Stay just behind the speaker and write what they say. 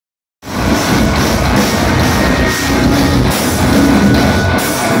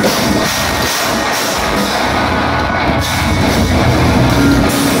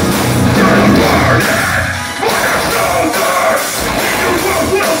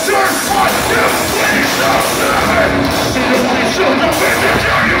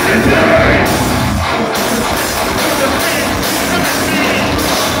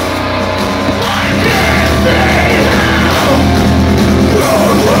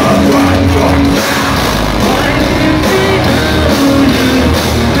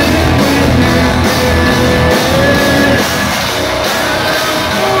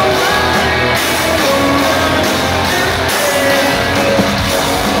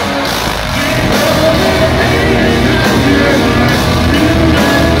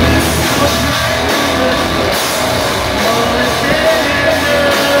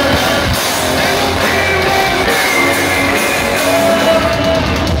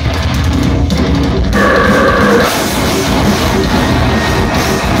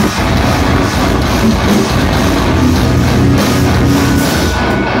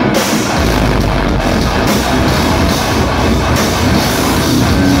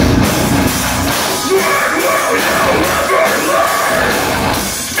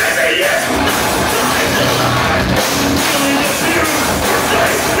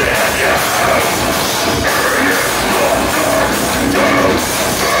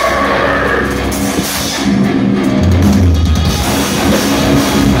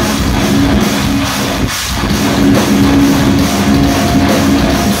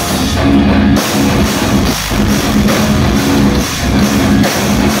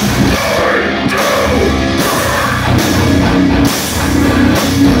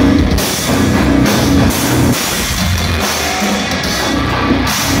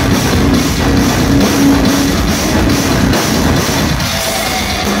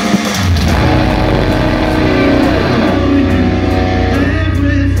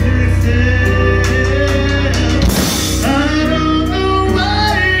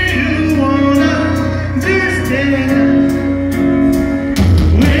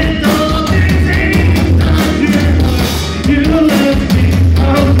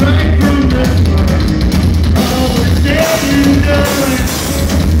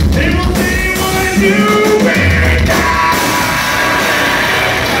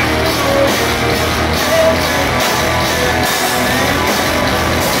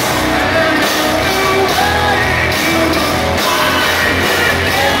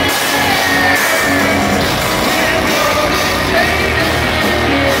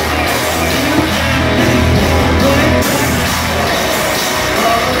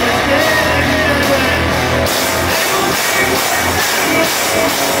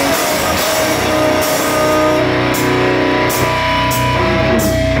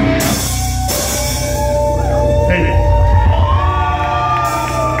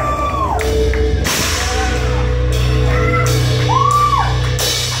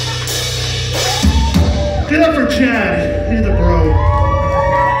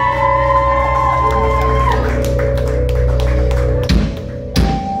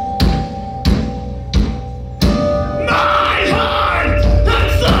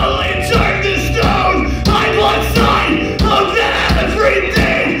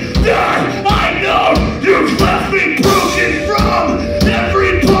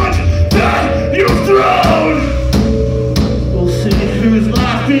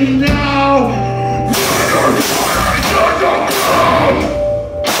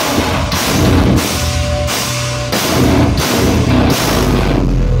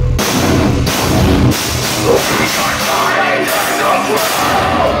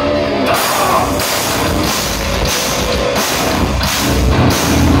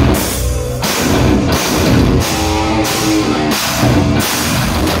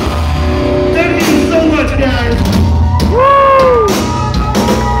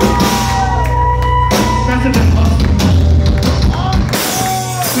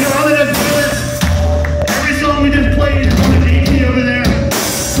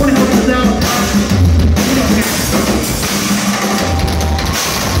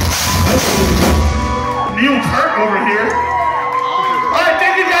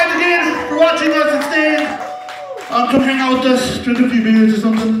come hang out with us, drink a few beers or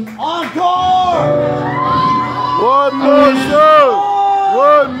something. Encore! One more song!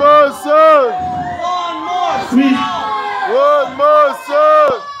 One more song! One more song! Sweet. One more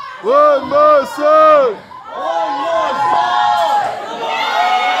song! One more song! One more song!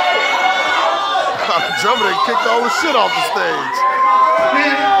 Drummer done kicked all the shit off the stage.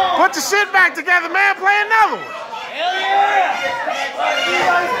 Man. Put your shit back together, man. Play another one. Hell yeah!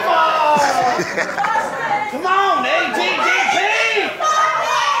 Come on, ATDP!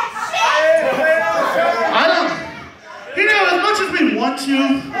 I don't, you know, as much as we want to,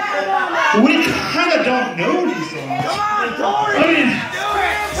 we kind of don't know these songs. I mean,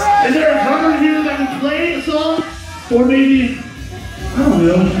 is there a drummer here that can play a song? Or maybe, I don't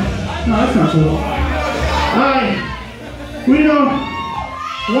know. No, that's not cool. Alright, we know,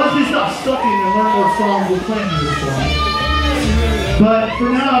 once we stop sucking and learn more songs, we'll play more songs. But for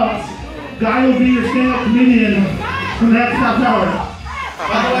now, Guy will be your stand-up comedian for the next half hour.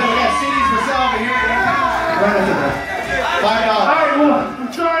 By the way, we got CDs for sale over here. Right after that. $5. Alright, well, I'm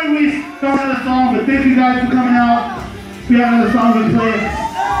sorry we started the song, but thank you guys for coming out. We have another song we play.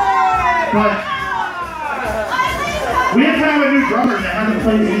 But we have to have a new drummer that hasn't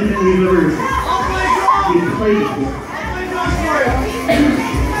played anything we've ever played before.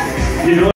 You know